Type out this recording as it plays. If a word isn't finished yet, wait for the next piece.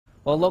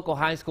Well, a local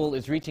high school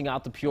is reaching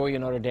out to Peoria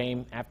Notre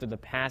Dame after the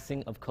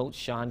passing of Coach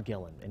Sean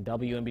Gillen. And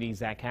WMBD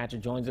Zach Hatcher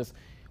joins us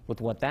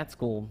with what that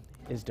school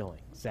is doing.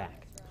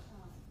 Zach.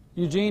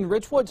 Eugene,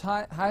 Richwoods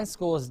High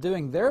School is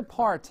doing their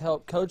part to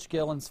help Coach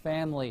Gillen's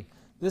family.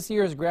 This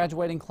year's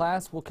graduating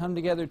class will come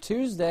together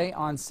Tuesday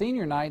on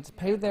senior night to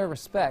pay their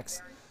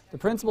respects. The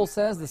principal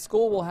says the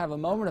school will have a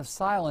moment of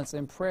silence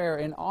and prayer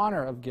in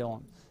honor of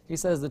Gillen. He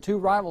says the two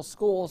rival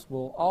schools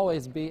will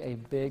always be a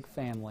big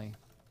family.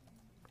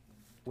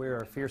 We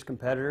are fierce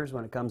competitors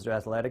when it comes to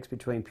athletics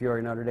between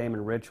Peoria Notre Dame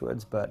and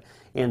Richwoods, but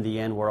in the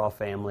end we're all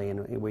family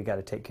and we got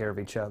to take care of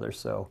each other.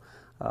 So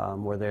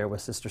we're there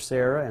with Sister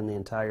Sarah and the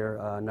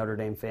entire Notre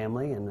Dame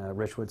family, and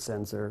Richwoods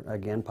sends her,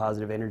 again,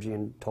 positive energy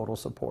and total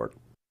support.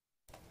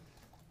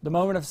 The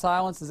moment of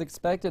silence is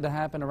expected to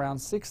happen around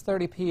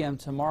 6:30 p.m.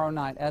 tomorrow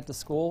night at the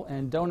school,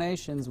 and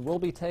donations will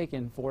be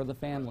taken for the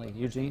family.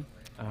 Eugene?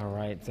 All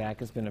right,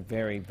 Zach, it's been a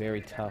very,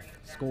 very tough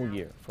school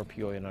year for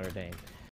Peoria Notre Dame.